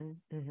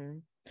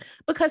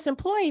because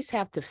employees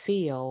have to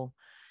feel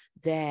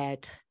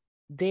that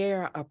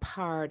they're a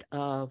part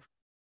of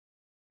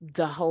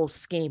the whole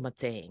scheme of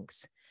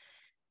things.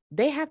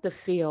 They have to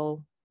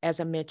feel, as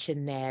I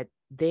mentioned, that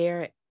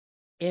their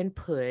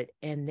input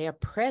and their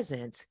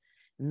presence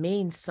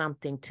means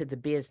something to the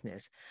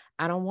business.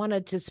 I don't want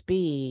to just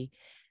be,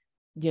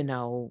 you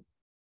know,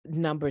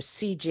 number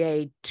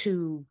CJ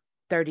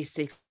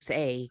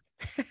 236A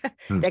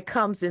Hmm. that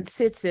comes and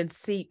sits in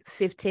seat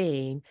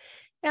 15.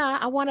 Yeah,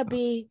 I want to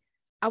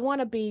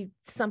be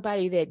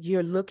somebody that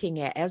you're looking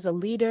at as a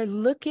leader.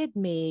 Look at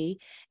me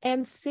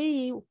and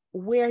see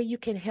where you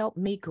can help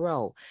me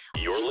grow.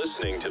 You're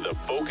listening to the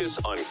Focus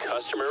on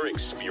Customer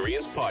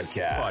Experience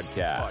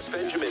podcast.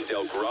 Benjamin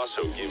Del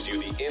Grosso gives you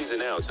the ins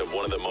and outs of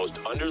one of the most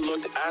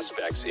underlooked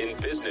aspects in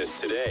business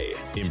today.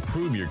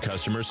 Improve your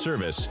customer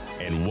service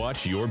and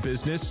watch your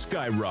business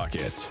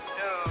skyrocket. 2,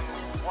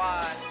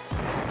 1.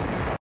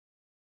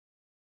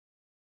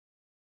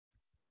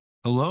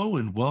 Hello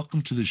and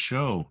welcome to the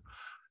show.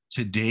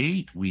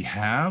 Today we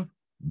have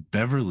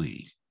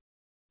Beverly.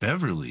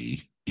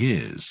 Beverly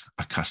is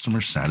a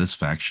customer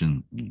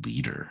satisfaction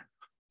leader,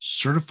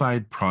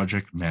 certified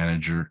project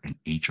manager, and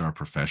HR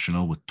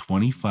professional with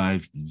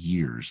 25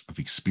 years of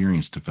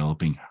experience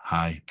developing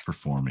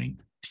high-performing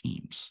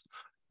teams.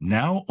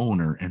 Now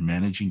owner and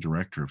managing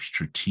director of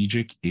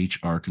Strategic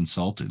HR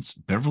Consultants,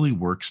 Beverly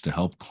works to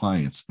help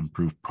clients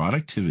improve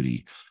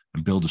productivity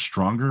and build a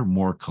stronger,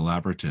 more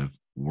collaborative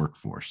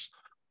workforce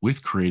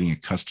with creating a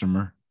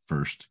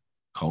customer-first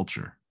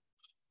culture.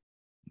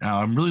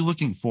 Now, I'm really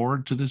looking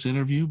forward to this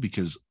interview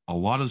because a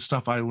lot of the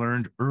stuff I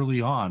learned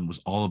early on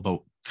was all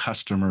about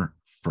customer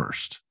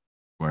first,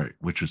 right?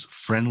 Which was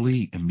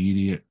friendly,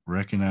 immediate,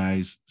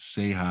 recognize,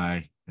 say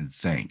hi, and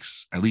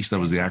thanks. At least that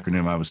was the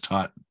acronym I was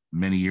taught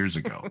many years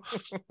ago.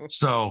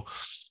 So,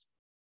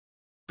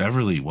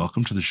 Beverly,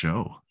 welcome to the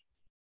show.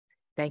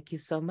 Thank you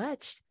so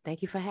much.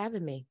 Thank you for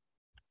having me.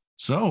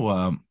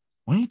 So,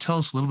 why don't you tell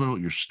us a little bit about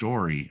your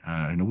story?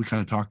 I know we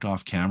kind of talked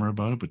off camera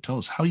about it, but tell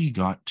us how you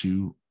got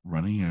to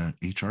running a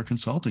HR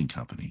consulting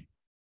company.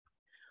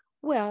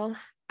 Well,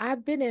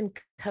 I've been in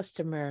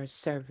customer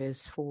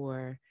service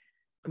for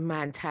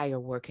my entire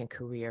working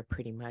career,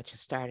 pretty much. I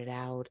started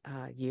out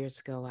years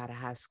ago out of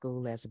high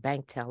school as a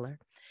bank teller,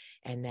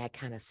 and that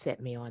kind of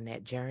set me on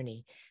that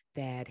journey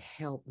that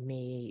helped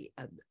me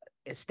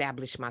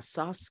establish my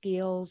soft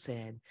skills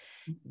and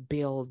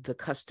build the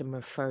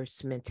customer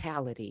first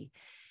mentality.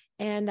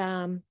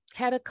 And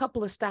had a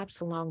couple of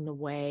stops along the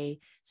way.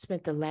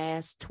 Spent the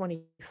last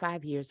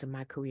 25 years of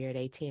my career at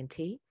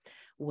AT&T,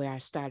 where I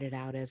started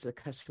out as a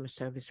customer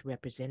service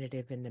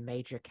representative in the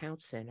major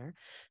account center.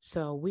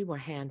 So we were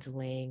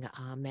handling,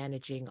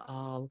 managing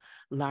all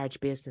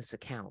large business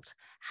accounts,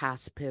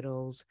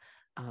 hospitals,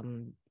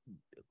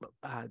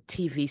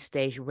 TV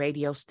station,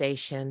 radio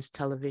stations,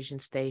 television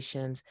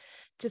stations,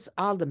 just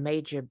all the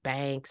major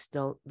banks,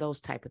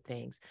 those type of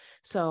things.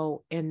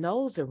 So in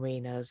those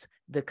arenas,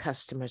 the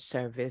customer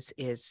service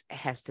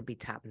has to be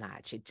top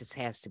notch. It just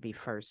has to be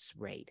first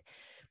rate.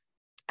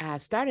 I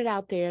started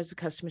out there as a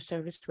customer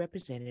service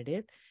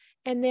representative,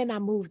 and then I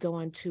moved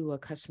on to a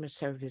customer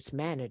service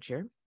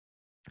manager,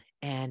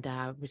 and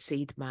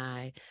received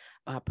my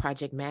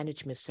project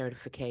management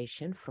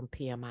certification from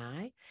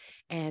PMI.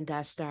 And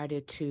I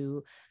started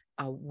to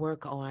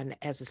work on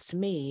as a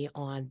SME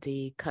on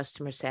the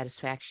customer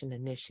satisfaction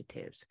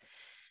initiatives.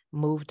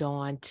 Moved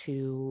on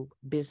to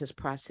business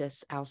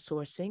process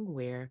outsourcing,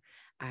 where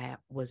I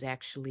was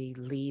actually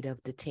lead of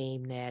the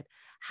team that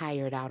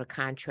hired out a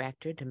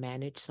contractor to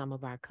manage some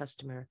of our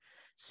customer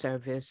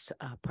service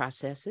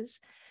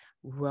processes.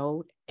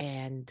 Wrote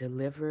and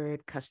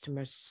delivered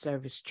customer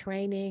service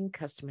training,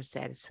 customer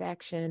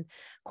satisfaction,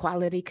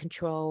 quality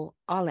control,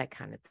 all that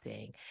kind of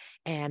thing.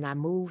 And I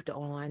moved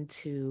on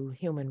to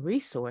human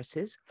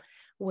resources,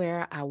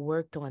 where I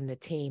worked on the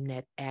team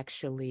that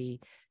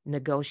actually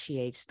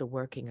negotiates the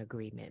working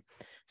agreement.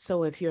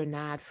 So if you're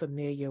not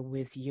familiar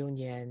with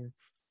union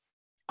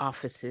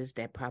offices,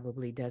 that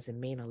probably doesn't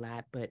mean a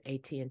lot, but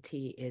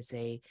AT&T is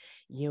a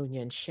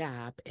union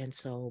shop. And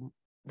so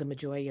the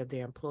majority of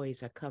their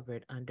employees are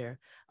covered under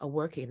a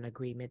working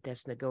agreement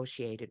that's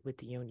negotiated with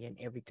the union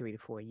every 3 to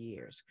 4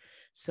 years.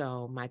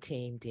 So my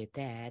team did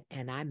that,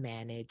 and I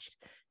managed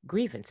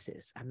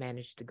grievances. I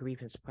managed the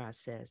grievance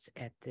process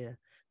at the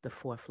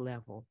fourth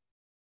level.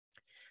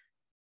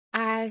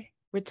 I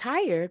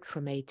retired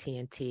from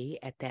AT&T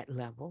at that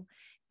level,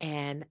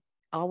 and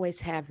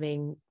always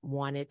having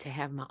wanted to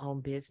have my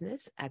own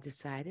business, I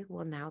decided,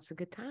 well, now's a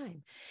good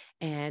time.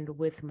 And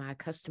with my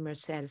customer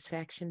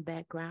satisfaction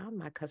background,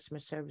 my customer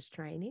service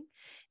training,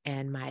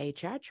 and my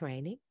HR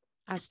training,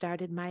 I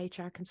started my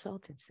HR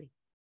consultancy.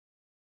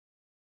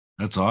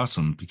 That's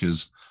awesome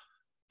because,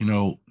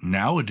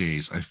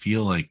 nowadays I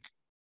feel like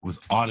with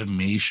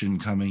automation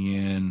coming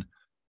in,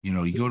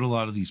 you go to a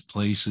lot of these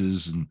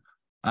places, and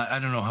I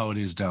don't know how it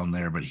is down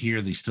there, but here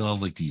they still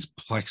have like these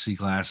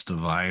plexiglass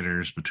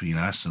dividers between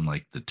us and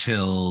like the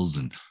tills,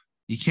 and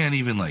you can't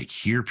even like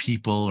hear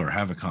people or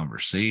have a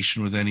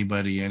conversation with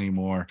anybody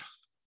anymore.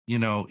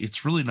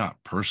 it's really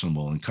not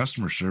personable, and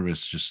customer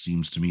service just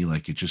seems to me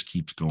like it just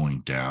keeps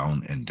going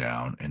down and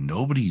down, and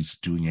nobody's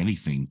doing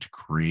anything to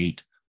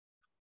create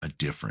a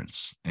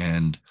difference.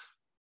 And,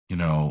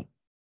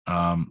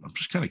 I'm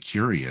just kind of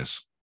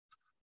curious,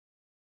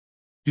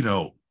 you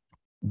know,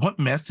 what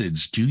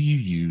methods do you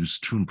use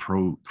to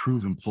improve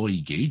employee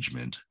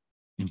engagement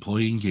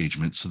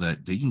so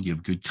that they can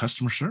give good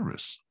customer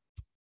service?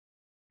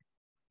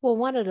 Well,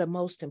 one of the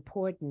most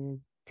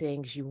important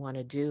things you want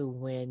to do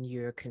when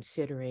you're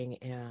considering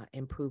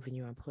improving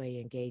your employee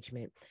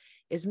engagement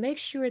is make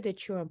sure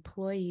that your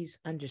employees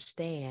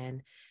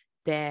understand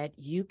that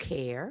you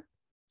care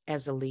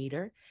as a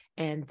leader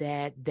and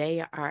that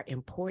they are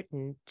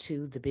important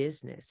to the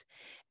business,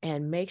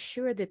 and make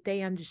sure that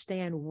they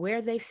understand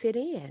where they fit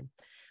in.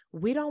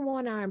 We don't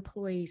want our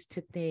employees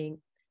to think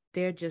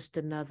they're just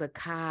another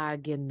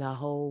cog in the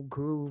whole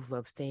groove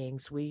of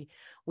things. We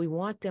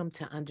want them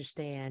to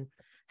understand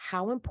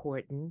how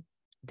important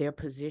their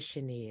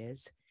position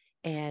is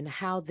and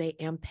how they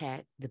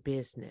impact the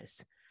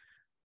business.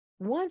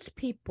 Once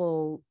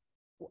people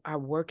are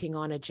working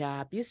on a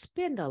job, you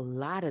spend a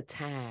lot of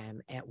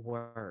time at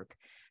work.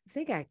 I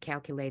think I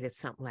calculated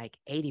something like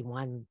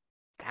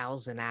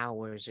 81,000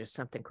 hours or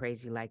something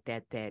crazy like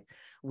that that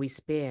we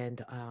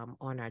spend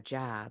on our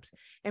jobs.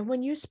 And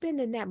when you're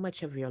spending that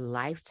much of your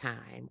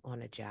lifetime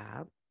on a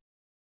job,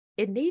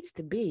 it needs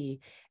to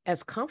be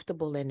as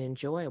comfortable and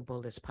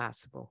enjoyable as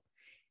possible.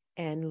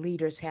 And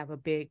leaders have a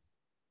big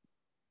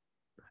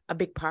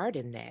part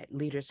in that.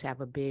 Leaders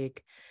have a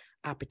big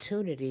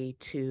opportunity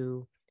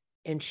to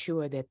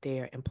ensure that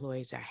their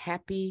employees are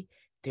happy,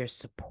 they're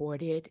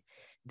supported,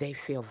 they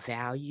feel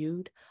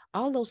valued.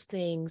 All those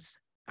things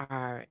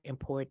are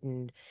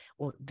important.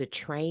 Well, the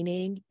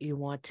training, you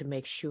want to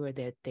make sure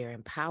that they're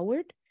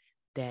empowered,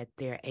 that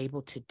they're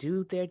able to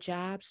do their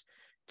jobs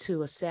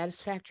to a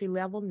satisfactory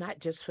level, not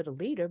just for the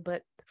leader,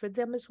 but for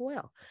them as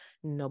well.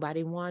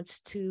 Nobody wants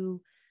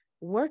to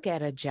work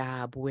at a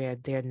job where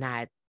they're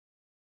not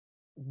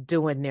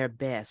doing their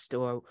best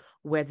or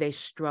where they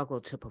struggle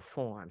to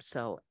perform.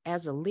 So,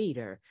 as a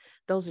leader,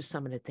 those are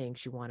some of the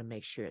things you want to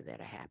make sure that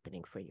are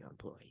happening for your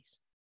employees.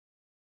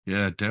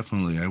 Yeah,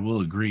 definitely. I will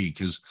agree,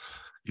 because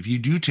if you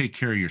do take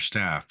care of your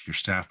staff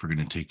are going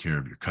to take care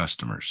of your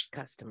customers,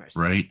 Customers.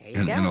 right? There you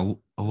And go.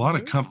 a lot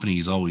of Mm-hmm.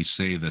 companies always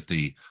say that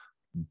I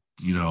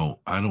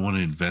don't want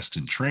to invest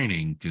in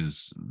training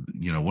because,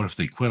 what if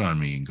they quit on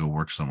me and go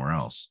work somewhere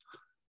else?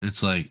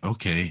 It's like,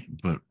 okay,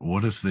 but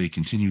what if they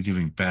continue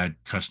giving bad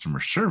customer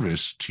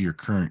service to your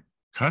current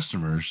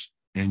customers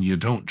and you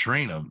don't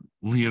train them?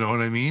 You know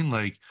what I mean?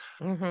 Like,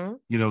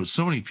 Mm-hmm.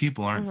 so many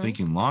people aren't Mm-hmm.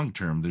 thinking long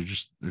term.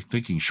 They're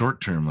thinking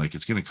short term. Like,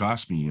 it's going to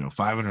cost me,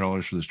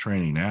 $500 for this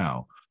training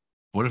now.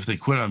 What if they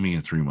quit on me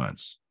in 3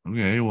 months?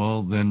 Okay,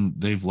 well, then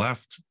they've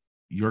left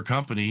your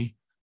company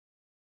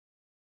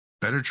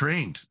better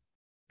trained.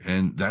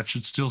 And that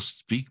should still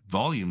speak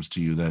volumes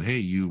to you that, hey,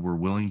 you were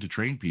willing to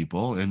train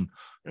people, and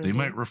they Mm-hmm.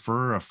 might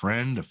refer a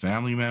friend, a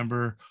family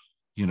member,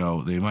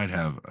 they might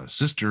have a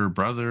sister,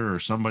 brother, or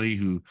somebody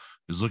who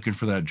is looking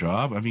for that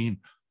job. I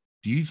mean,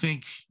 do you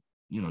think,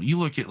 you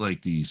look at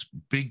like these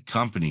big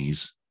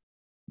companies,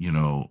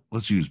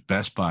 let's use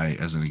Best Buy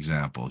as an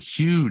example,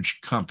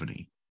 huge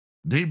company.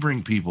 They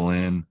bring people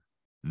in,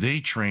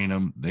 they train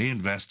them, they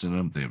invest in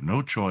them. They have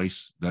no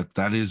choice.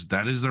 That is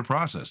their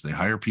process. They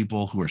hire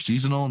people who are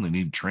seasonal and they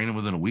need to train them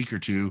within a week or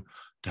two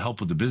to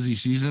help with the busy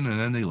season, and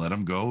then they let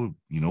them go,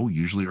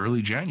 usually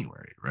early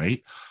January,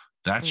 right?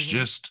 That's Mm-hmm.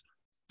 just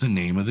the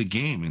name of the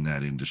game in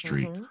that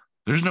industry. Mm-hmm.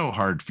 There's no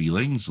hard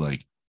feelings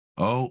like,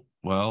 oh,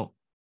 well,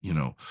 you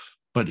know,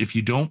 but if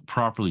you don't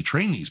properly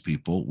train these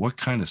people, what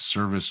kind of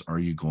service are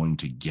you going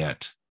to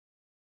get,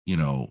 you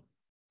know,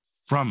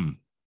 from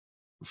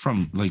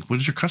like, what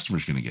is your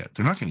customers going to get?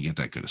 They're not going to get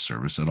that good of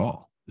service at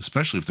all,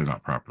 especially if they're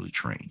not properly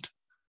trained.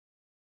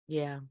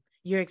 Yeah,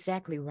 you're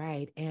exactly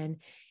right.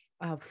 And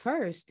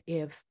first,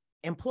 if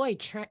employee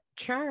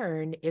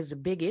churn is a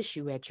big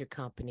issue at your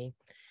company,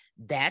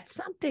 that's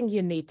something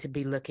you need to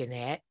be looking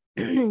at.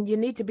 You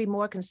need to be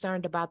more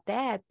concerned about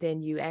that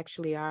than you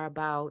actually are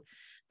about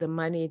the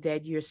money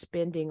that you're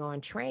spending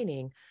on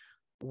training.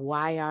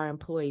 Why are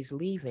employees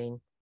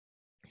leaving?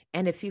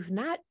 And if you've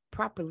not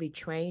properly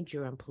trained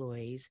your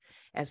employees,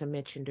 as I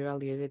mentioned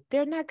earlier, that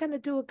they're not going to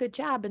do a good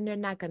job and they're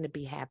not going to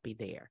be happy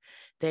there.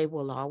 They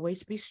will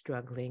always be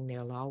struggling.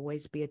 There'll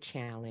always be a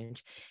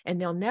challenge, and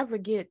they'll never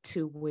get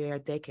to where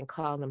they can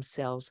call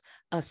themselves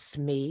a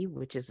SME,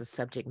 which is a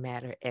subject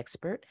matter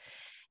expert.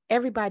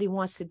 Everybody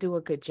wants to do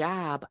a good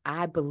job.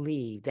 I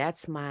believe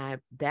that's my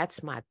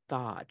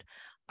thought.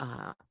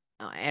 Uh,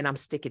 and I'm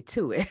sticking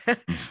to it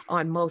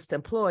on most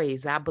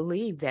employees. I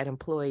believe that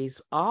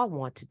employees all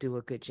want to do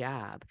a good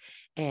job,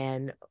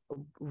 and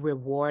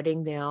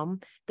rewarding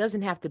them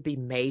doesn't have to be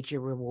major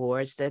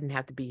rewards, doesn't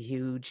have to be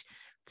huge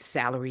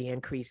salary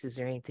increases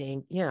or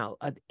anything,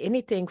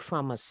 anything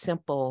from a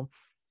simple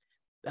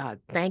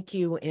thank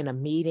you in a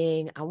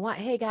meeting.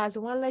 Hey guys, I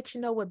want to let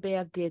you know what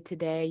Bev did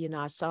today.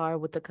 I saw her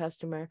with the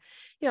customer,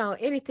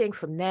 anything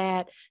from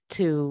that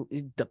to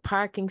the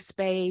parking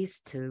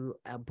space, to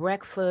a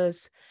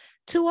breakfast,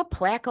 to a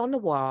plaque on the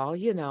wall,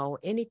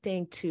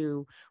 anything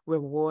to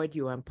reward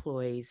your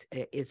employees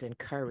is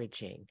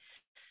encouraging.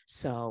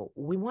 So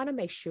we want to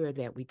make sure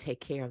that we take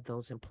care of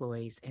those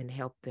employees and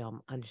help them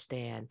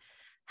understand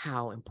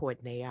how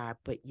important they are,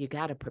 but you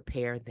got to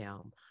prepare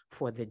them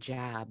for the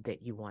job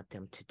that you want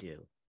them to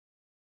do.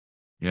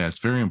 Yeah, it's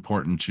very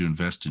important to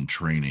invest in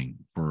training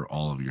for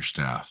all of your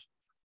staff.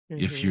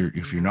 If you're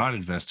Mm-hmm. not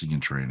investing in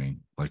training,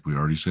 like we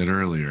already said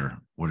earlier,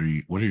 what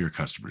are your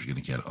customers going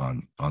to get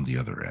on the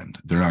other end?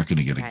 They're not going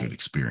to get a good Right.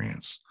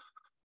 experience.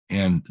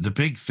 And the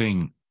big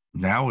thing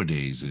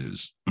nowadays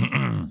is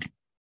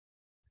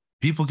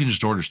people can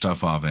just order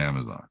stuff off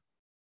Amazon.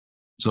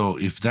 So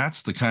if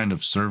that's the kind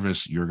of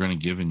service you're going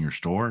to give in your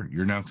store,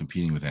 you're now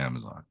competing with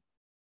Amazon.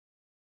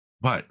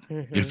 But if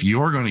Mm-hmm.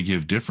 you're going to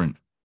give different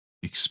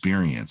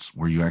experience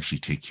where you actually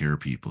take care of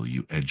people,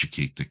 you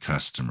educate the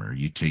customer,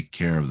 you take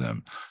care of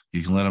them,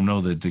 you can let them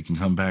know that they can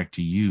come back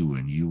to you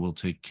and you will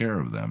take care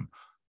of them.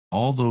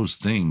 All those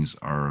things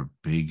are a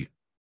big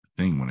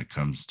thing when it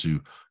comes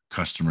to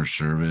customer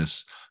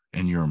service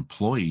and your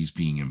employees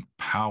being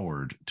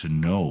empowered to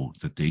know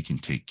that they can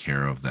take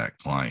care of that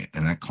client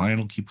and that client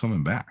will keep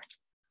coming back.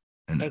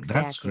 And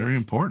that's very Exactly.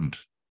 important.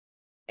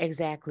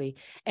 Exactly.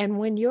 And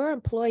when your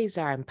employees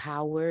are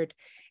empowered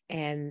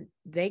and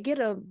they get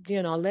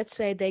let's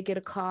say they get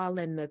a call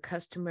and the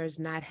customer is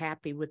not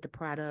happy with the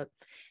product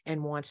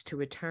and wants to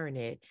return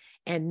it,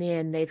 and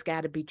then they've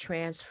got to be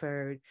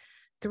transferred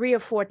 3 or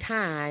 4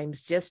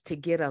 times just to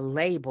get a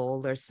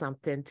label or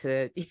something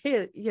to,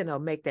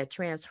 make that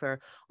transfer,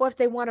 or if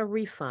they want a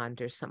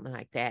refund or something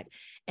like that.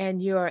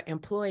 And your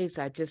employees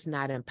are just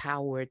not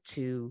empowered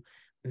to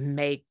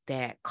make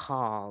that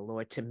call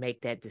or to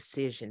make that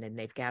decision. And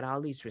they've got all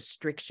these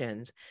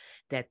restrictions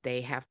that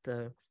they have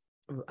to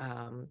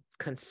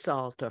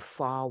consult or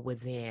fall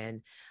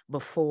within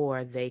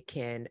before they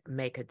can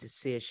make a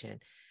decision.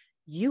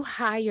 You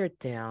hired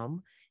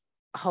them.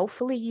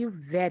 Hopefully, you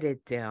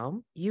vetted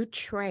them, you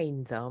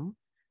trained them.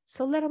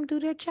 So let them do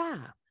their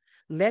job.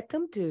 Let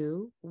them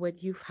do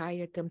what you've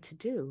hired them to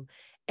do.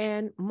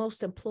 And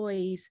most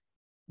employees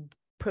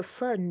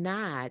prefer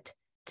not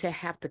to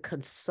have to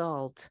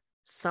consult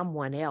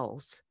someone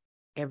else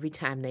every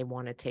time they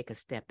want to take a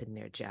step in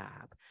their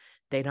job.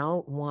 They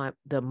don't want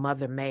the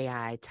mother may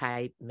I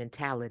type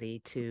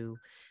mentality to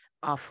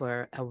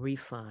offer a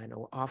refund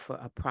or offer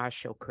a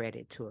partial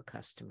credit to a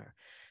customer.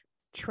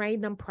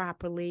 Train them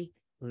properly,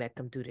 let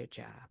them do their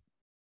job.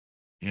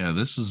 Yeah,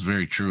 this is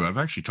very true. I've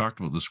actually talked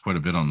about this quite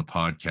a bit on the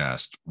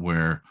podcast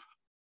where,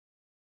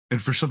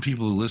 and for some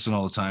people who listen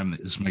all the time,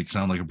 this might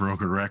sound like a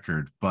broken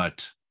record,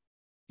 but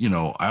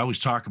I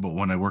always talk about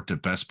when I worked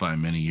at Best Buy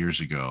many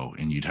years ago,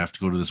 and you'd have to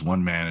go to this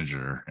one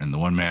manager, and the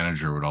one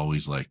manager would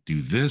always like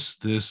do this,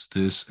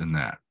 this, and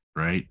that,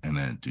 right? And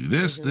then do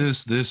this,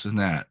 Mm-hmm. this, and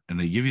that. And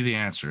they give you the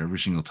answer every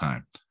single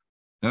time.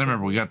 Then I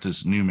remember we Mm-hmm. got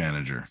this new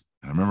manager,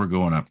 and I remember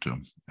going up to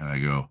him and I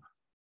go,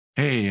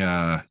 hey,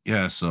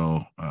 yeah,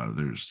 so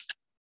there's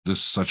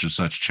this such and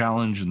such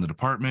challenge in the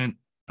department.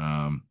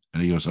 And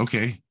he goes,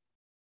 okay,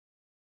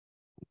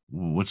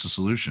 what's the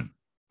solution?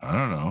 I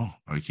don't know.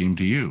 I came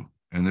to you.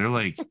 And they're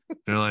like,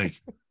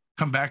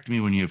 come back to me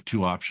when you have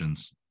two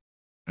options.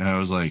 And I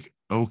was like,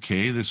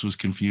 okay, this was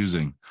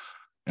confusing.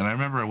 And I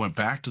remember I went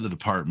back to the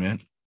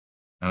department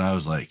and I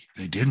was like,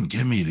 they didn't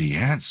give me the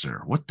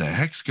answer. What the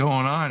heck's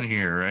going on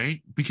here?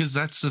 Right. Because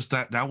that's just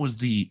that was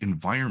the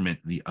environment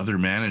the other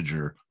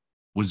manager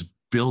was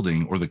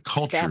building, or the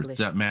culture Establish.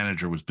 that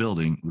manager was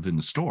building within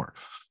the store.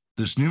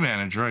 This new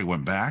manager, I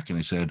went back and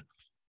I said,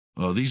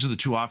 well, these are the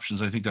two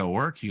options I think that'll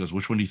work. He goes,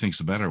 which one do you think's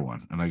the better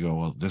one? And I go,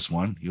 well, this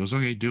one. He goes,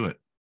 okay, do it.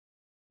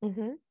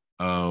 Mm-hmm.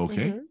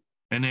 Okay. Mm-hmm.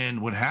 And then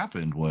what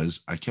happened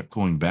was I kept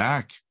going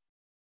back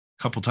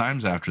a couple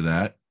times after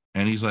that.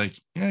 And he's like,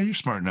 yeah, you're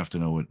smart enough to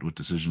know what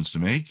decisions to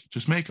make.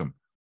 Just make them.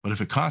 But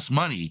if it costs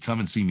money, come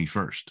and see me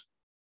first.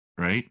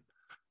 Right.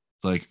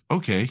 It's like,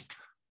 okay.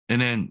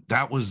 And then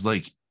that was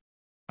like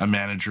a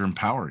manager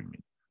empowering me.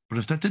 But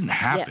if that didn't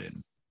happen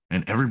Yes.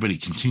 and everybody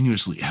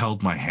continuously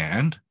held my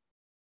hand,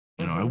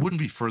 I Mm-hmm. wouldn't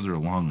be further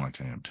along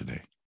like I am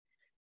today.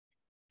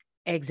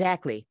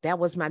 Exactly. That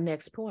was my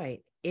next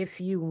point.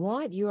 If you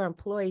want your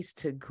employees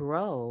to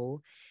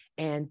grow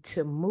and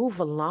to move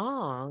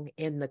along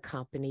in the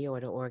company or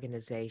the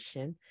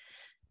organization,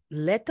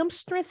 let them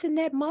strengthen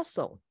that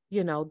muscle.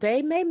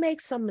 They may make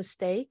some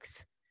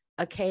mistakes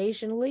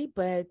occasionally,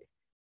 but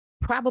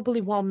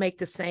probably won't make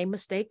the same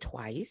mistake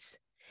twice.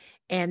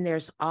 And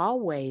there's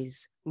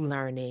always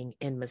learning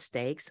in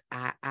mistakes.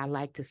 I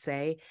like to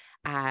say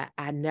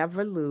I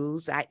never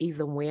lose. I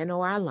either win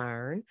or I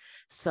learn.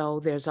 So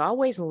there's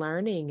always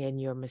learning in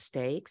your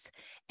mistakes.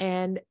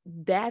 And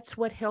that's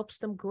what helps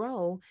them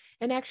grow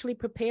and actually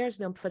prepares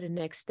them for the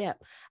next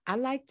step. I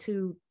like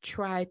to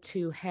try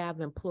to have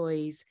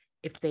employees,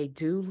 if they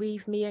do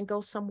leave me and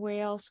go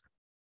somewhere else,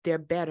 they're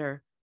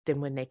better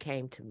than when they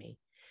came to me.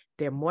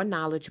 they're more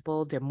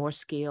knowledgeable, they're more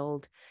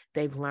skilled,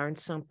 they've learned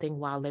something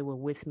while they were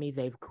with me,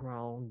 they've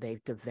grown,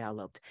 they've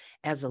developed.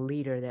 As a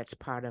leader, that's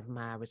part of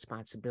my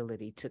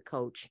responsibility to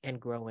coach and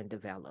grow and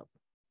develop.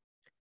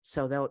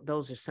 So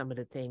those are some of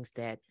the things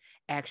that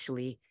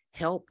actually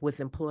help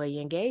with employee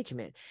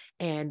engagement.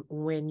 And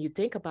when you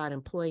think about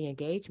employee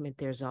engagement,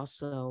 there's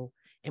also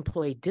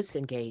employee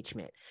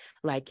disengagement.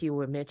 Like you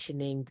were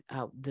mentioning,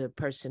 the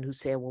person who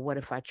said, well, what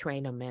if I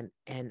train them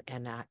and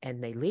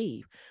they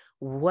leave?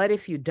 What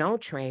if you don't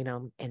train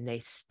them and they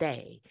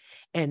stay?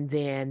 And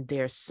then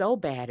they're so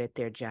bad at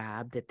their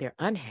job that they're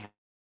unhappy,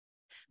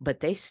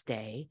 but they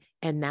stay,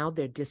 and now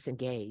they're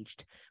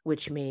disengaged,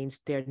 which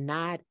means they're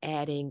not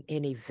adding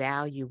any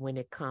value when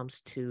it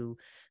comes to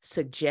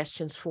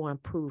suggestions for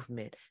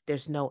improvement.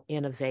 There's no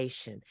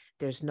innovation,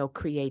 there's no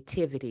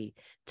creativity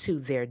to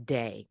their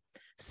day.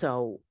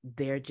 So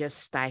they're just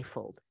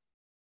stifled.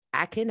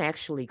 I can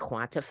actually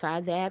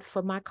quantify that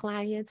for my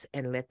clients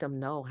and let them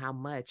know how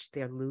much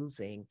they're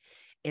losing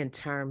in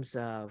terms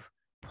of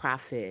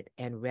profit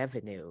and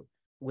revenue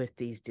with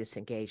these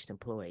disengaged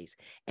employees.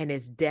 And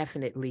it's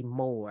definitely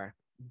more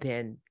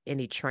than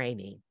any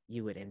training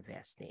you would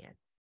invest in.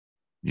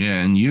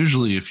 Yeah. And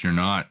usually if you're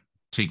not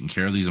taking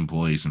care of these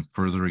employees and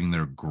furthering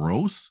their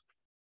growth,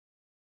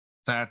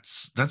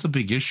 that's a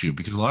big issue,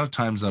 because a lot of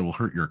times that will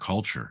hurt your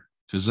culture,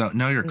 because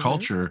now your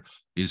culture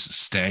is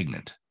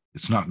stagnant.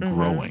 It's not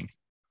growing.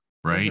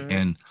 Right.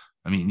 And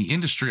I mean, the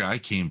industry I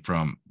came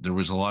from, there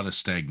was a lot of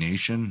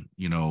stagnation,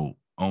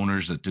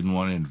 owners that didn't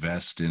want to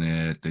invest in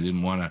it. They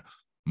didn't want to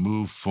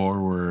move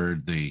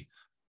forward. They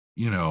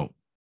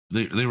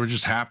were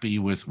just happy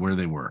with where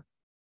they were.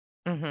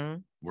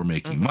 We're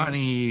making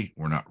money.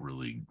 We're not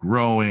really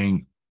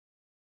growing.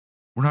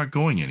 We're not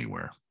going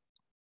anywhere.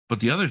 But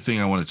the other thing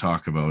I want to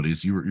talk about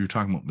is you're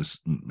talking about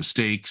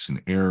mistakes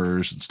and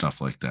errors and stuff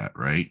like that,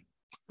 right?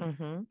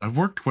 I've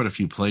worked quite a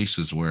few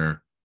places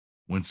where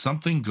when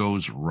something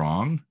goes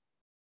wrong,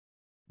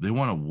 they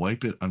want to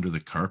wipe it under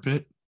the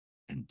carpet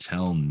and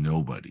tell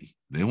nobody.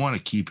 They want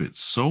to keep it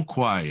so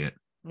quiet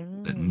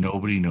that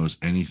nobody knows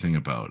anything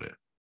about it.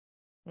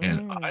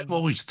 And I've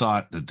always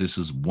thought that this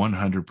is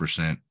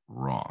 100%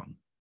 wrong.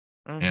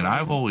 And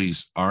I've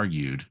always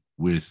argued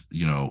with,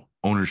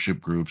 ownership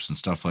groups and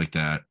stuff like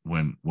that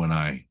when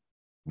I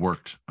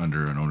worked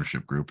under an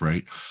ownership group,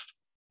 right?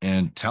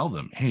 And tell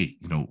them, hey,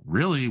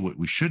 really what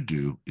we should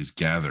do is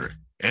gather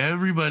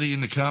everybody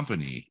in the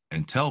company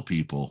and tell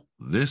people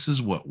this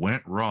is what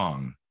went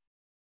wrong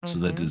so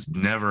that this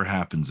never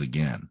happens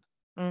again.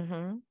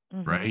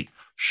 Right?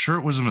 Sure,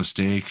 it was a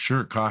mistake.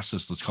 Sure, it cost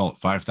us, let's call it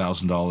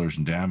 $5,000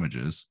 in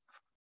damages.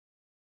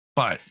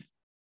 But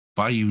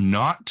by you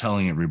not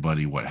telling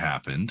everybody what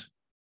happened,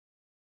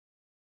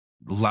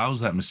 allows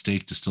that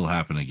mistake to still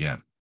happen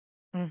again.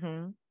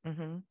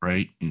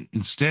 Right?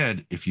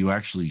 Instead, if you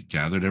actually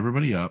gathered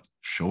everybody up,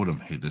 showed them,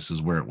 hey, this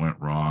is where it went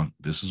wrong.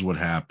 This is what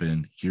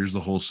happened. Here's the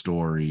whole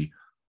story.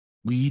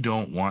 We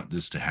don't want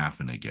this to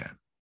happen again.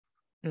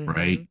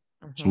 Right?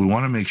 So we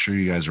want to make sure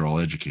you guys are all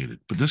educated.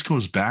 But this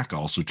goes back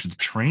also to the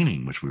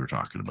training, which we were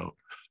talking about.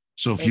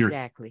 So if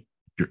you're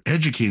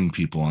educating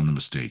people on the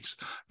mistakes.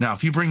 Now,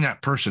 if you bring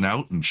that person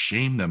out and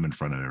shame them in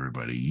front of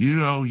everybody,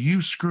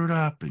 you screwed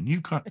up and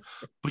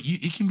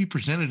it can be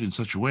presented in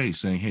such a way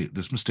saying, hey,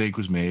 this mistake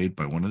was made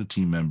by one of the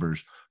team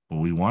members, but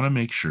we want to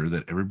make sure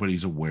that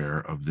everybody's aware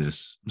of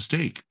this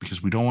mistake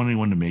because we don't want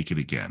anyone to make it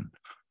again.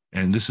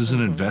 And this is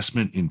an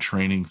investment in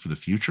training for the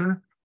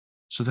future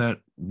so that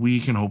we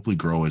can hopefully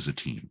grow as a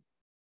team.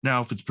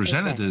 Now, if it's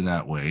presented in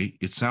that way,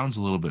 it sounds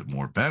a little bit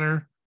more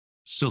better.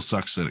 Still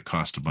sucks that it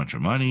cost a bunch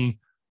of money,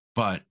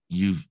 but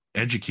you've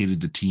educated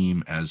the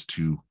team as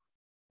to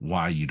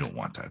why you don't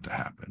want that to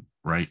happen,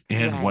 right?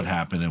 And what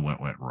happened and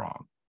what went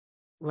wrong.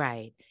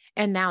 Right.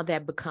 And now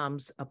that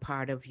becomes a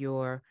part of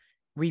your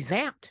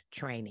revamped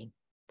training.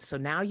 So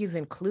now you've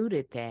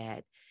included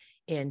that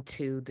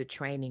into the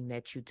training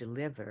that you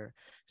deliver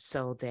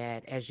so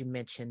that, as you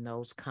mentioned,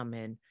 those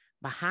coming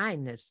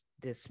behind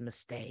this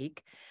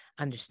mistake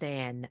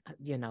understand,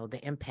 the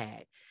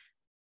impact.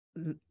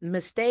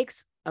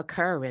 Mistakes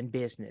occur in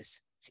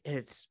business.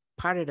 It's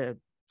part of the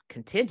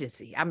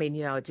contingency. I mean,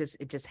 it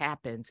just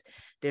happens.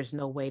 There's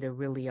no way to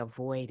really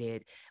avoid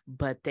it,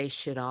 but they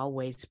should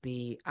always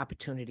be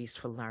opportunities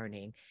for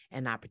learning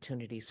and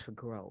opportunities for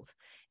growth.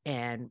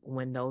 And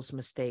when those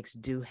mistakes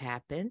do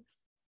happen,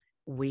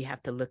 we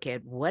have to look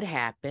at what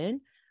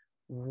happened,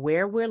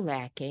 where we're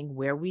lacking,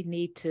 where we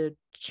need to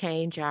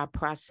change our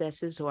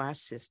processes or our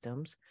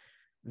systems.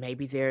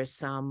 Maybe there's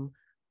some,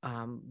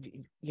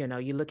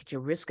 you look at your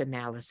risk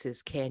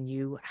analysis.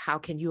 How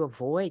can you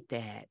avoid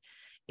that?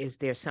 Is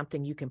there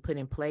something you can put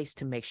in place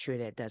to make sure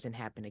that doesn't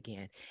happen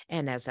again?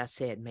 And as I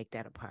said, make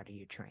that a part of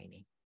your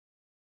training.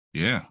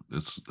 Yeah,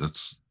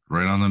 that's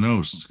right on the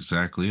nose. That's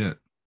exactly it,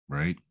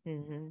 right?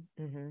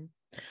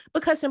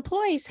 Because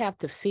employees have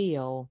to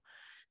feel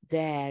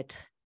that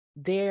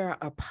they're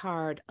a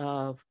part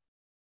of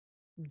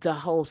the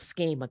whole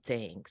scheme of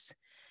things.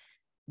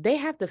 They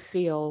have to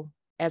feel,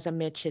 as I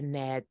mentioned,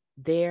 that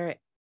their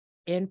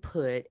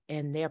input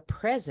and their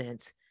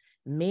presence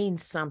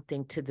means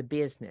something to the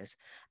business.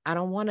 I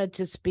don't want to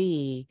just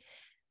be,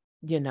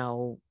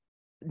 number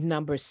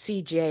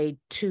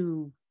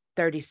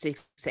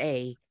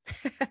CJ236A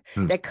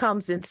that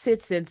comes and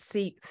sits in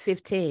seat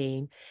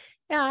 15.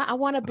 Yeah, I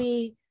want to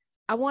be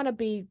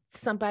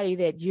somebody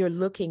that you're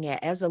looking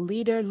at as a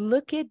leader.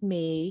 Look at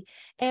me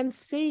and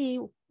see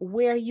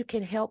where you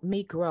can help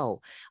me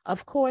grow.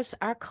 Of course,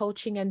 our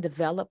coaching and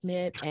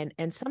development,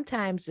 and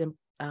sometimes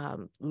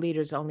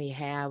leaders only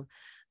have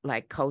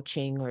like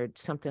coaching or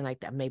something like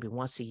that, maybe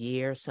once a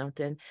year or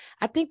something.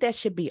 I think that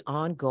should be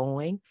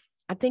ongoing.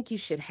 I think you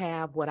should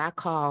have what I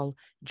call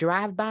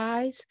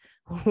drive-bys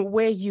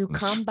where you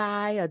come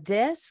by a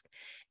desk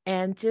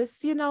and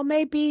just,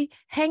 maybe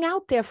hang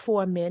out there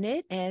for a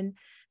minute and,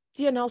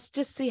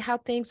 just see how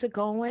things are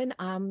going.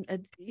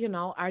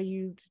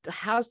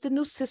 How's the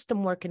new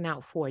system working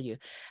out for you?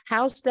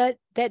 How's that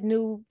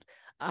new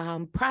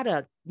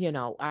product?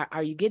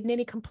 Are you getting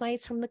any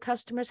complaints from the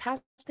customers?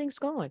 How's things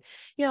going?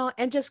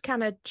 And just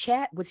kind of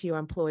chat with your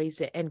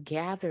employees and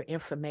gather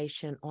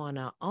information on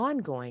an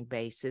ongoing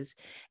basis,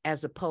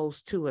 as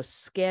opposed to a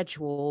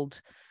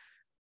scheduled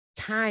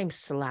time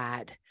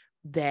slot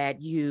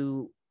that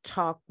you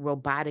talk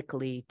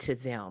robotically to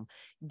them.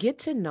 Get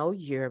to know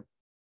your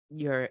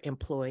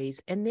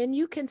employees, and then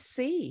you can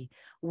see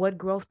what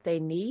growth they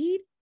need,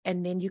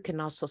 and then you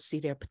can also see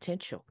their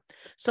potential,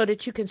 so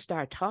that you can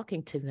start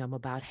talking to them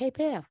about, hey,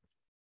 Beth,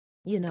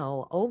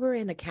 over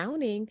in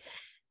accounting,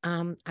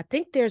 I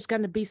think there's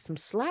going to be some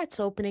slots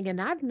opening,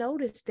 and I've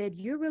noticed that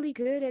you're really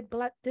good at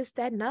this,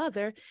 that, and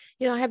other.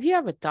 Have you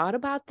ever thought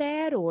about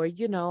that? Or,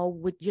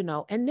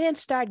 and then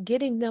start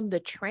getting them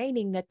the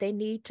training that they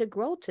need to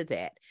grow to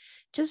that.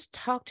 Just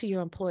talk to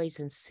your employees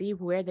and see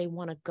where they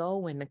want to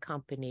go in the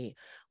company,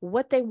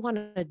 what they want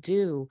to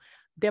do.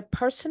 Their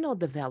personal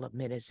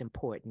development is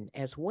important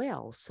as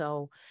well.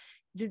 So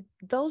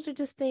those are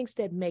just things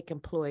that make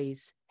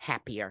employees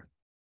happier.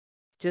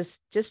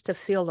 Just to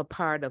feel a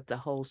part of the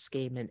whole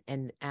scheme,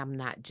 and I'm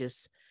not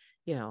just,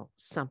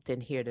 something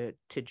here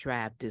to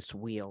drive this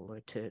wheel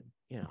or to,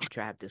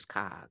 drive this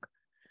cog.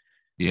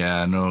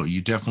 Yeah, no, you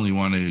definitely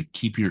want to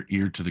keep your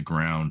ear to the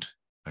ground,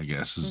 I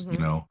guess, is,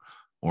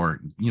 or,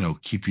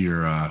 keep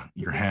your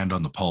hand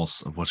on the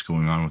pulse of what's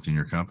going on within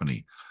your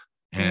company.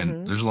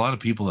 And there's a lot of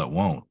people that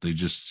won't. They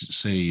just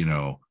say,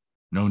 no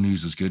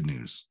news is good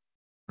news,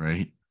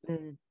 right?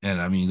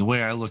 And I mean, the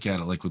way I look at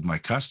it, like with my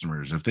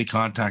customers, if they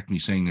contact me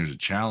saying there's a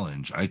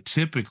challenge, I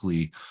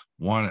typically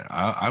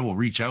I will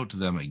reach out to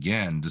them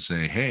again to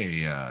say,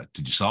 hey,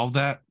 did you solve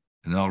that?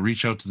 And I'll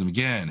reach out to them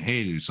again.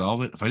 Hey, did you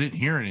solve it? If I didn't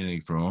hear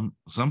anything from them,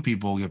 some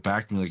people get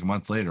back to me like a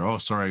month later. Oh,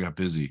 sorry, I got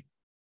busy.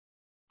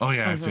 Oh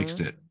yeah, I fixed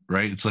it.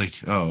 Right. It's like,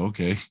 oh,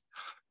 okay.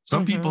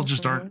 Some people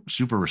just aren't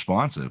super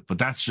responsive, but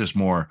that's just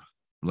more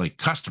like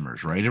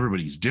customers, right?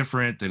 Everybody's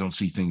different. They don't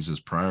see things as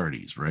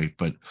priorities, right?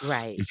 But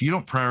if you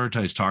don't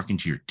prioritize talking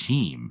to your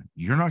team,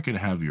 you're not going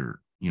to have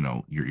your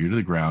ear to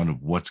the ground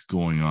of what's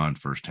going on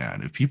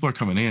firsthand. If people are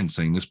coming in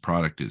saying this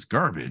product is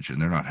garbage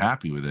and they're not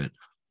happy with it,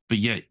 but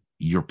yet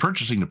your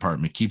purchasing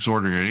department keeps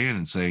ordering it in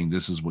and saying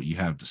this is what you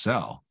have to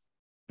sell,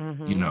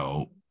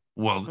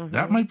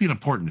 that might be an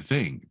important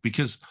thing,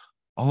 because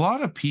a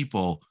lot of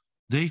people,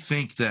 they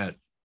think that,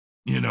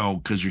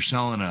 because you're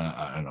selling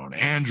an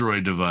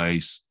Android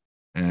device,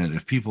 and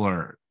if people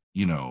are,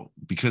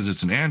 because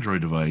it's an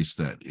Android device,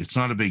 that it's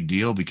not a big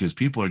deal, because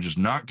people are just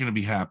not going to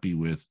be happy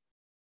with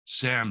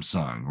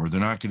Samsung, or they're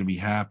not going to be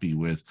happy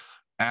with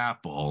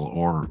Apple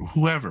or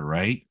whoever,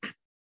 right?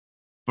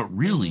 But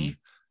really,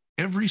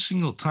 every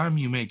single time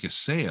you make a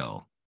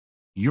sale,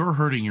 you're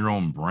hurting your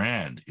own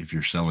brand if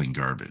you're selling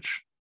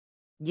garbage.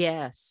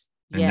 Yes.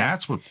 And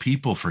that's what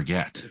people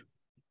forget.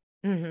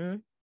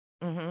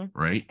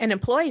 Right. And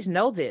employees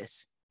know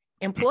this.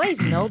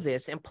 Employees know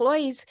this.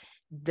 Employees,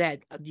 that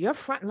your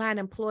frontline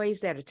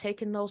employees that are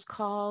taking those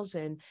calls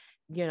and,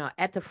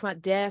 at the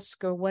front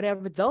desk or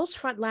whatever, those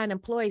frontline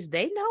employees,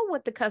 they know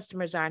what the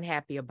customers aren't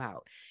happy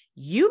about.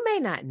 You may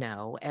not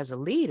know as a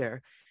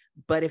leader,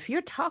 but if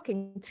you're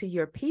talking to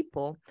your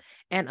people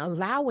and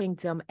allowing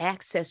them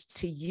access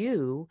to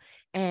you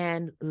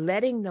and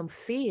letting them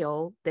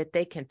feel that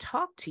they can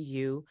talk to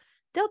you,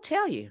 they'll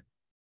tell you.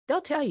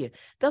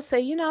 They'll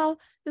say,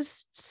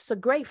 this is a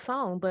great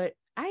phone, but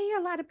I hear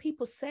a lot of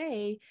people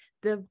say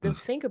the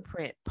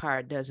fingerprint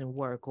part doesn't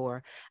work,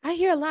 or I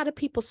hear a lot of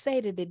people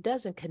say that it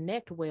doesn't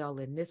connect well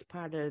in this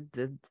part of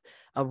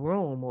a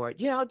room, or,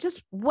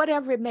 just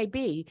whatever it may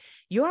be.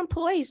 Your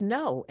employees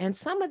know, and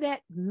some of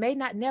that may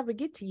not never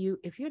get to you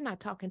if you're not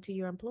talking to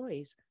your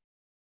employees.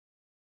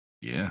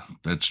 Yeah,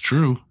 that's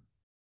true.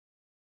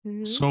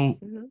 So,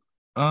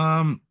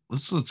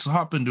 let's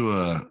hop into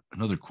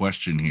another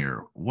question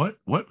here.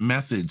 What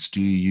methods do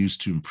you use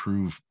to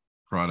improve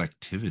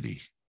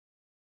productivity?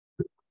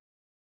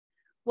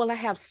 Well, I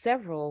have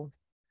several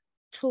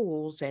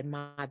tools at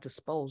my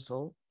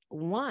disposal.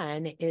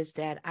 One is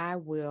that I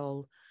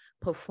will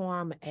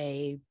perform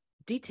a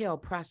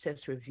detailed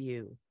process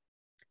review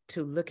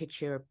to look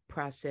at your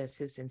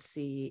processes and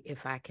see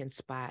if I can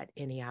spot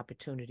any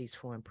opportunities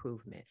for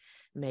improvement.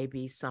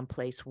 Maybe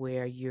someplace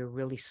where you're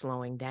really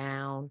slowing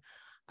down.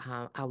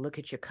 I'll look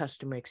at your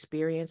customer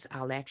experience.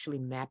 I'll actually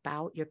map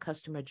out your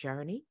customer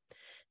journey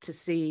to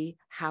see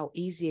how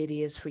easy it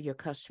is for your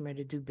customer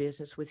to do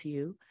business with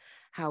you.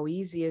 How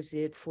easy is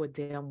it for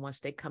them once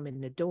they come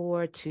in the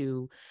door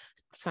to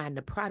find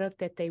the product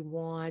that they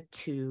want,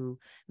 to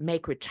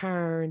make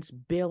returns,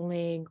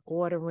 billing,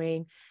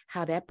 ordering,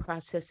 how that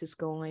process is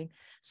going.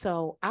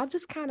 So I'll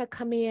just kind of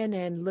come in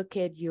and look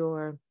at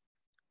your,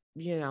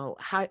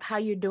 how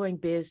you're doing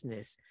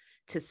business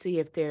to see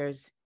if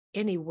there's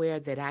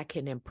anywhere that I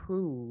can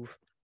improve.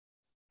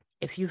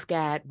 If you've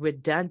got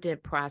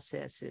redundant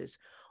processes,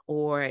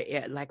 or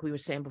like we were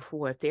saying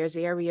before, if there's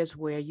areas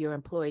where your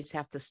employees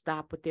have to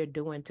stop what they're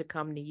doing to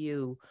come to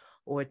you,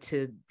 or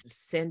to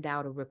send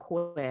out a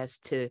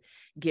request to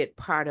get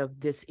part of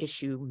this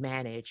issue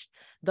managed,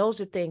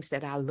 those are things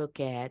that I look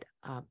at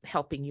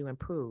helping you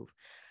improve.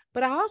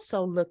 But I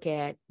also look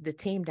at the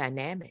team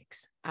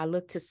dynamics. I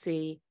look to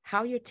see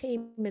how your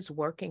team is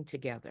working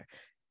together.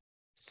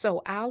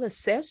 So I'll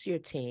assess your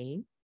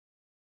team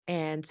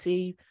and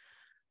see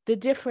the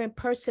different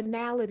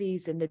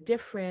personalities and the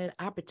different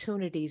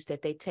opportunities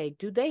that they take.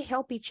 Do they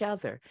help each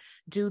other?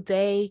 Do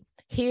they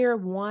hear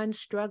one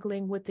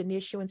struggling with an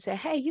issue and say,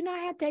 hey, I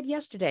had that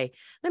yesterday.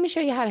 Let me show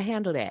you how to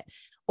handle that.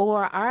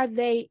 Or are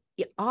they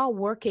all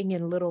working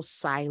in little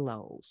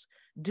silos?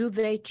 Do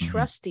they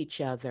trust each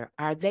other?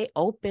 Are they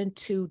open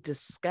to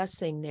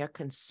discussing their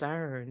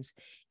concerns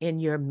in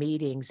your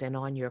meetings and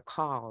on your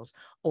calls?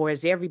 Or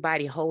is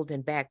everybody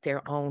holding back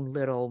their own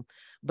little,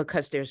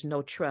 because there's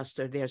no trust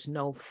or there's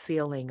no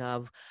feeling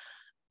of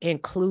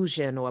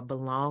inclusion or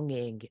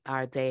belonging?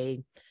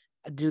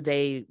 Do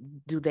they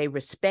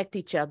respect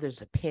each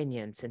other's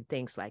opinions and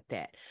things like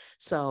that?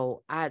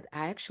 So I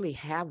actually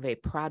have a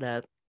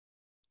product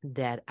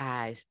that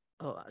I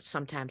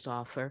sometimes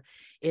offer.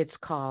 It's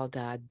called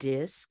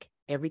DISC,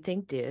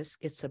 Everything DISC.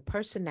 It's a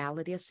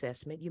personality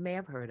assessment. You may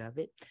have heard of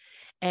it.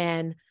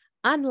 And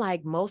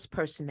unlike most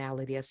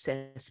personality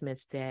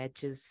assessments that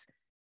just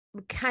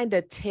kind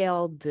of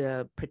tell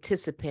the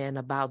participant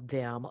about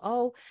them,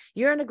 oh,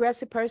 you're an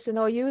aggressive person,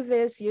 oh, you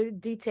this, you're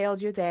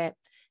detailed, you're that,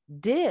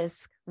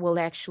 DISC will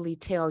actually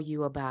tell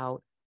you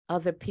about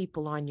other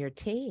people on your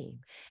team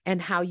and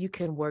how you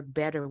can work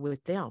better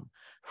with them.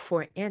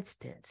 For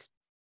instance,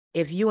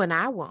 if you and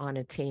I were on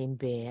a team,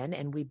 Ben,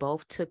 and we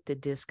both took the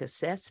DISC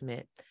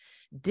assessment,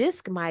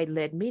 DISC might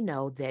let me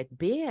know that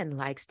Ben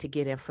likes to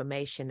get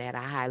information at a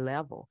high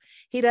level.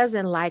 He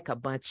doesn't like a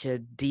bunch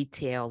of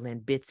detail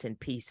and bits and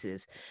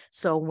pieces.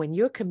 So when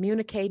you're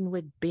communicating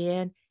with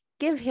Ben,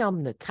 give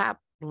him the top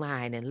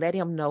line and let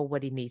him know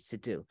what he needs to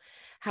do.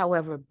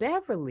 However,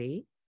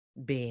 Beverly,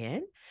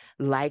 Ben,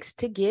 likes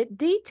to get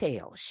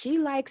detail. She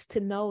likes to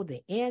know the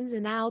ins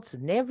and outs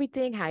and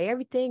everything, how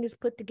everything is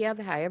put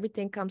together, how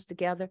everything comes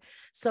together.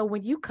 So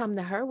when you come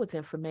to her with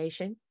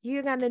information,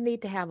 you're going to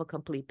need to have a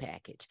complete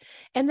package.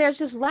 And there's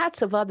just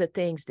lots of other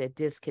things that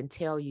DISC can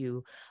tell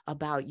you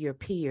about your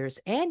peers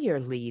and your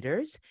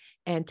leaders,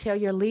 and tell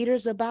your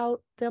leaders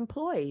about the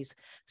employees.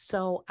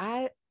 So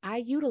I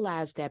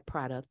utilize that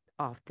product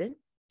often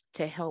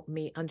to help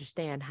me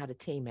understand how the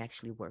team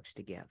actually works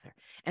together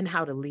and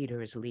how the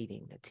leader is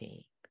leading the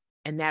team.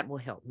 And that will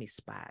help me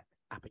spot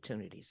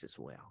opportunities as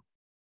well.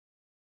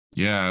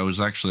 Yeah, I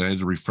had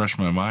to refresh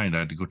my mind. I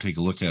had to go take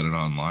a look at it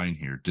online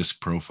here,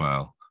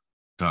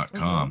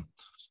 discprofile.com,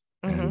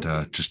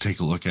 and just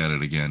take a look at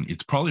it again.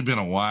 It's probably been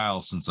a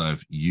while since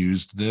I've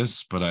used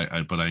this, but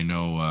I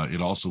know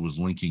it also was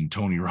linking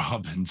Tony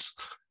Robbins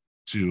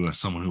to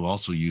someone who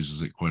also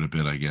uses it quite a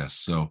bit, I guess.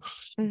 So,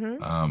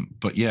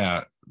 but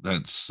yeah, I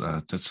don't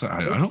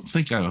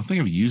think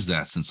I've used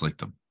that since like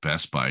the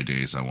Best Buy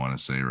days, I want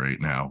to say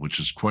right now, which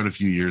is quite a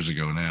few years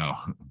ago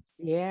now.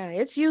 Yeah,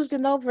 it's used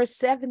in over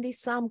 70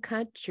 some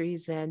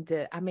countries. And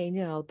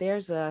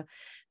there's a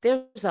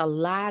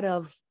lot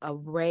of a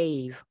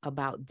rave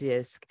about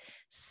DISC,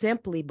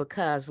 simply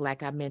because,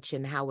 like I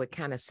mentioned, how it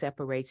kind of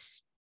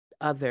separates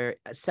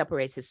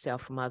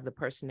itself from other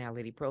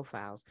personality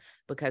profiles,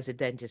 because it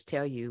doesn't just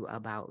tell you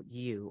about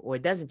you, or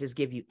it doesn't just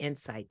give you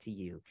insight to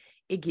you.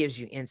 It gives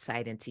you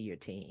insight into your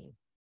team.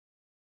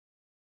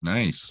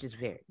 Nice. Which is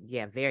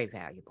very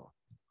valuable.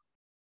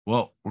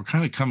 Well, we're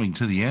kind of coming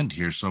to the end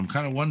here, so I'm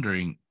kind of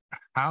wondering,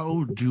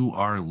 how do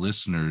our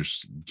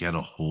listeners get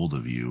a hold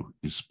of you?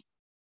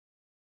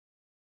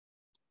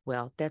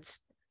 Well,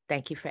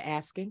 thank you for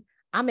asking.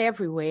 I'm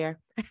everywhere.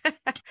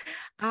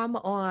 I'm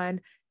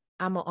on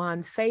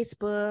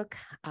Facebook.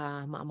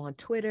 I'm on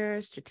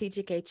Twitter,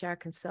 Strategic HR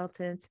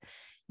Consultants.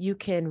 You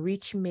can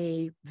reach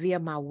me via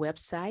my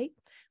website,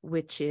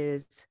 which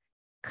is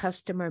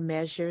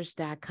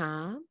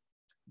customermeasures.com.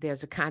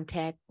 There's a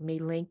contact me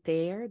link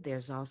there.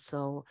 There's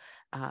also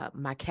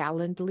my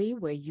Calendly,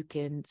 where you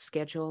can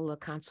schedule a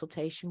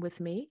consultation with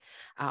me.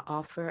 I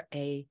offer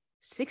to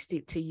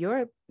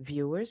your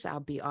viewers, I'll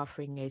be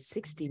offering a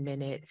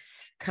 60-minute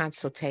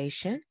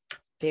consultation.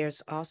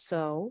 There's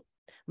also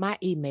my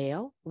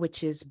email,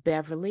 which is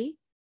Beverly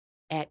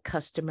at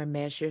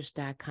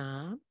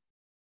customermeasures.com.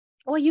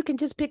 Or you can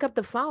just pick up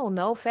the phone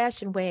the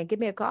old-fashioned way and give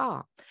me a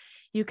call.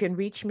 You can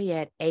reach me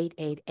at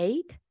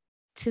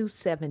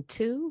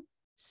 888-272-7711.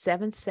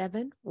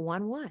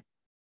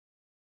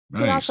 You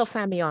can also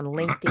find me on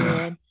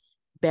LinkedIn,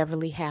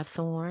 Beverly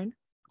Hathorn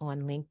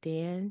on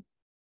LinkedIn.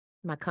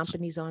 My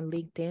company's on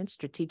LinkedIn,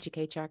 Strategic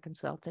HR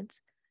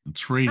Consultants.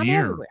 It's right I'm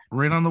here, everywhere.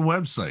 right on the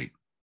website.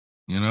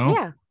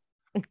 Yeah.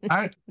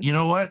 You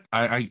know what?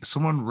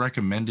 Someone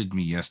recommended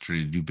me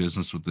yesterday to do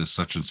business with this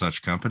such and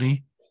such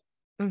company.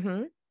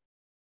 Mm-hmm.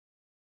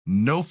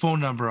 No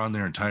phone number on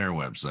their entire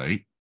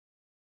website.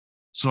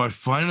 So I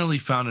finally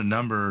found a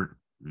number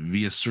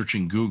via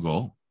searching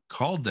Google,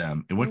 called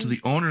them, and went to the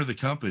owner of the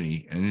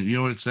company. And you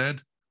know what it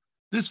said?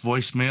 This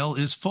voicemail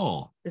is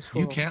full. It's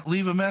full. You can't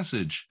leave a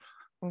message.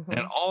 Mm-hmm.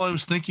 And all I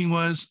was thinking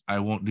was, I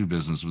won't do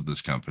business with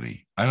this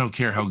company. I don't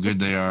care how good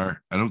they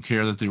are. I don't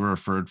care that they were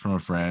referred from a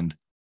friend.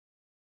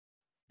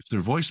 If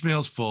their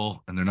voicemail's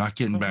full and they're not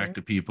getting back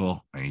to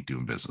people, I ain't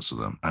doing business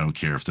with them. I don't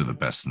care if they're the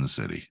best in the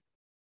city.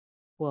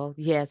 Well,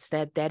 yes,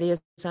 that is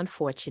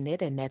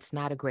unfortunate, and that's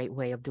not a great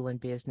way of doing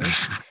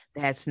business.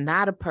 That's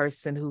not a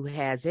person who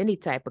has any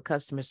type of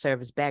customer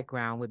service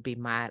background would be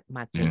my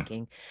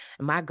thinking.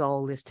 My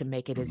goal is to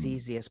make it as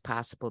easy as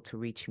possible to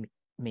reach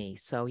me.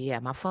 So yeah,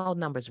 my phone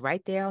number is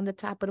right there on the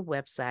top of the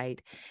website,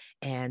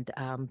 and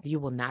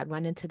you will not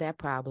run into that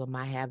problem.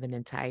 I have an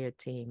entire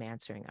team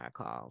answering our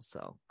calls.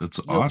 So that's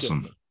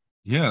awesome.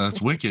 Yeah,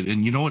 that's wicked.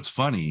 And you know what's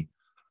funny?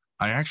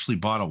 I actually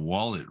bought a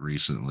wallet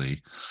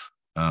recently.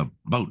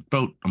 About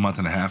a month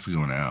and a half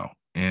ago now.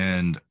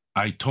 And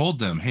I told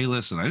them, hey,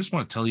 listen, I just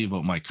want to tell you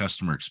about my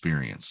customer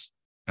experience.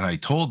 And I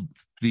told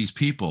these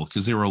people,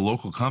 because they were a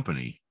local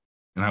company,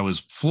 and I was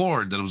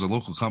floored that it was a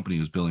local company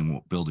who was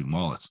building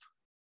wallets.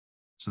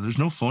 So there's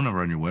no phone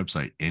number on your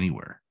website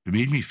anywhere. It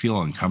made me feel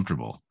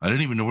uncomfortable. I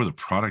didn't even know where the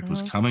product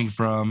was coming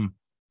from.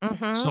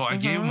 So I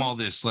gave them all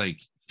this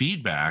like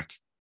feedback.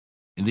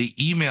 And they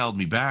emailed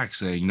me back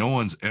saying no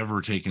one's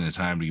ever taken the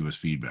time to give us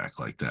feedback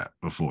like that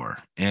before.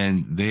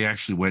 And they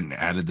actually went and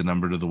added the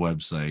number to the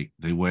website.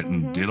 They went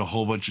and did a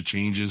whole bunch of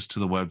changes to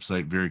the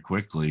website very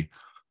quickly.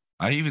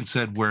 I even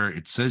said where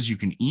it says you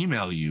can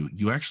email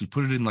you actually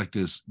put it in like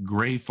this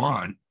gray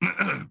font,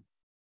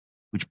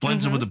 which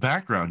blends in with the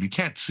background. You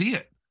can't see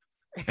it.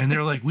 And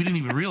they're like, we didn't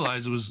even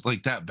realize it was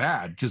like that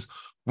bad, because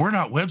we're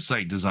not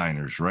website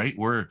designers, right?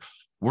 We're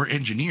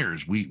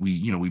engineers.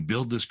 We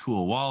build this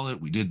cool wallet.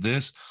 We did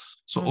this.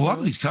 So a lot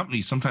of these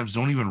companies sometimes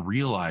don't even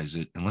realize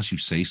it unless you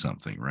say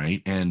something,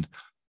 right? And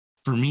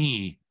for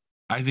me,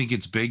 I think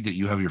it's big that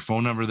you have your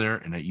phone number there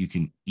and that you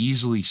can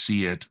easily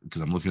see it,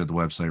 because I'm looking at the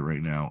website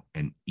right now,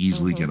 and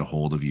easily get a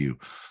hold of you.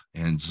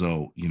 And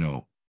so,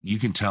 you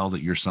can tell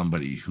that you're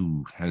somebody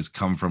who has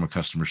come from a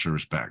customer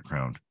service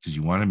background, because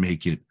you want to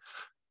make it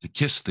the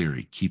KISS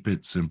theory. Keep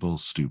it simple,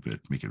 stupid.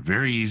 Make it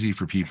very easy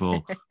for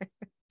people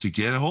to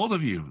get a hold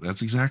of you.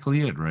 That's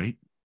exactly it, right?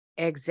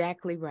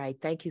 Exactly right.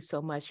 Thank you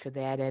so much for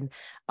that. And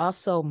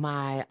also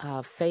my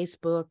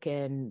Facebook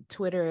and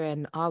Twitter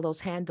and all those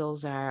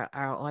handles are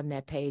on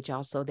that page.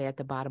 Also, they're at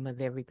the bottom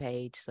of every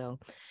page. So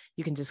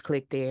you can just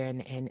click there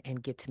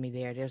and get to me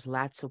there. There's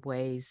lots of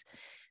ways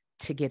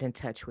to get in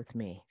touch with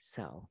me.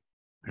 So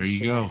there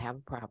you go. Not have a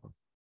problem.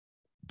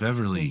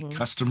 Beverly,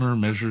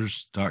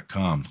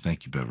 customermeasures.com.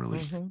 Thank you, Beverly.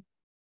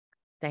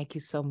 Thank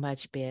you so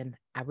much, Ben.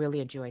 I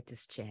really enjoyed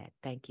this chat.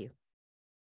 Thank you.